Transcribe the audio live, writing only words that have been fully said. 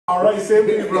All right, same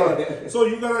to you, brother. So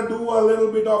you're gonna do a little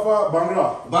bit of a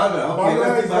bhangra. Bhangra, okay.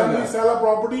 Bhangra is when we sell a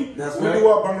property. That's we right. do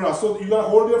a bhangra. So you gotta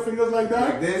hold your fingers like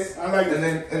that, like this, and like and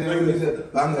then we do the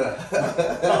bhangra.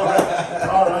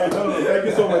 All right. No, thank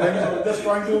you so much. Thank you so much. Just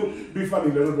trying to be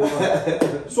funny, little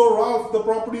bit. So Ralph, the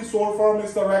property sold for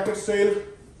Mr. Record Sale.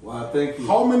 Wow, thank you.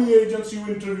 How many agents you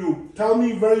interviewed? Tell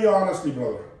me very honestly,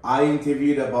 brother. I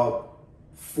interviewed about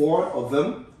 4 of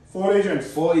them. 4 agents.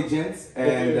 4 agents,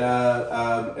 and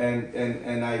Okay.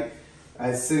 and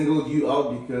I singled you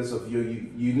out because of your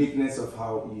uniqueness of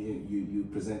how you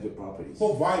present your properties. So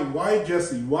why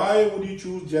Jesse? Why would you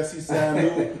choose Jessi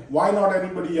Sandhu? Why not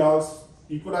anybody else?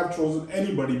 You could have chosen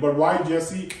anybody, but why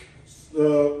Jesse?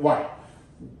 Why?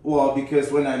 Well,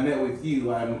 because when I met with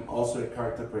you, I'm also a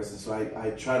character person, so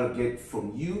I try to get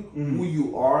from you who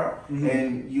you are, and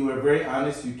you were very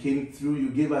honest. You came through. You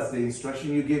gave us the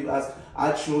instruction. You gave us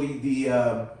actually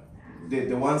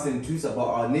the ones and twos about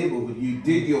our neighborhood. You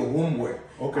did your homework.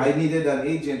 Okay. I needed an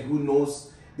agent who knows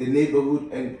the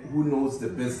neighborhood and who knows the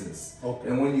business. Okay.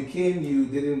 And when you came, you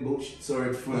didn't bullshit.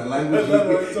 Sorry for the language.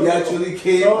 No, you actually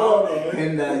came out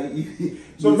and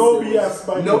so no BS.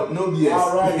 No BS.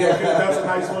 All right. Okay, that's a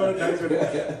nice word. Nice word.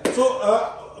 So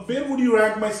where would you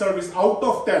rank my service out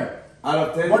of 10? Out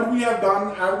of 10. What we have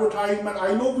done, advertisement.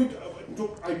 I know it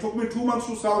took me 2 months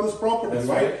to sell this property, That's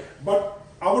right? right. But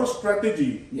our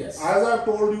strategy, Yes. as I've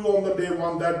told you on the day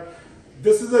one, that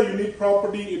this is a unique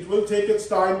property. It will take its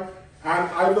time, and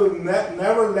I will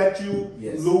never let you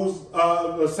lose,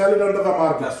 sell it under the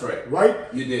market. That's right. Right?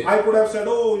 You did. I could have said,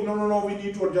 oh, no, we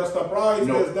need to adjust the price,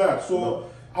 this, that. So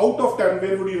out of 10,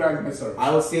 where would you rank my service? I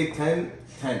would say 10,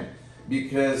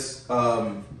 because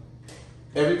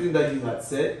everything that you had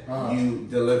said, you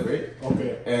delivered.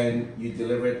 Okay. And you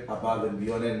delivered above and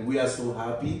beyond. And we are so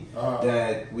happy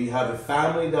that we have a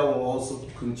family that will also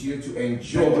continue to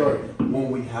enjoy what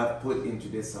we have put into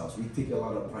this house. We take a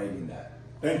lot of pride in that.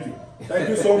 Thank you. Thank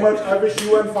you so much. I wish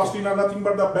you and Faustina nothing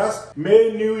but the best.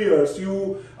 May New Year's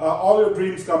all your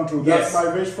dreams come true. That's my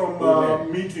wish from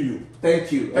me to you.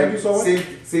 Thank you. Thank you so much.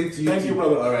 Same to you. Thank you,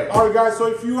 brother. All right. All right, guys. So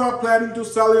if you are planning to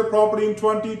sell your property in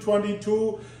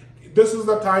 2022, this is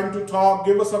the time to talk.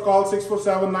 Give us a call,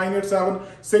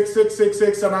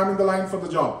 647-987-6666, and I'm in the line for the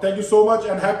job. Thank you so much,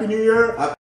 and Happy New Year.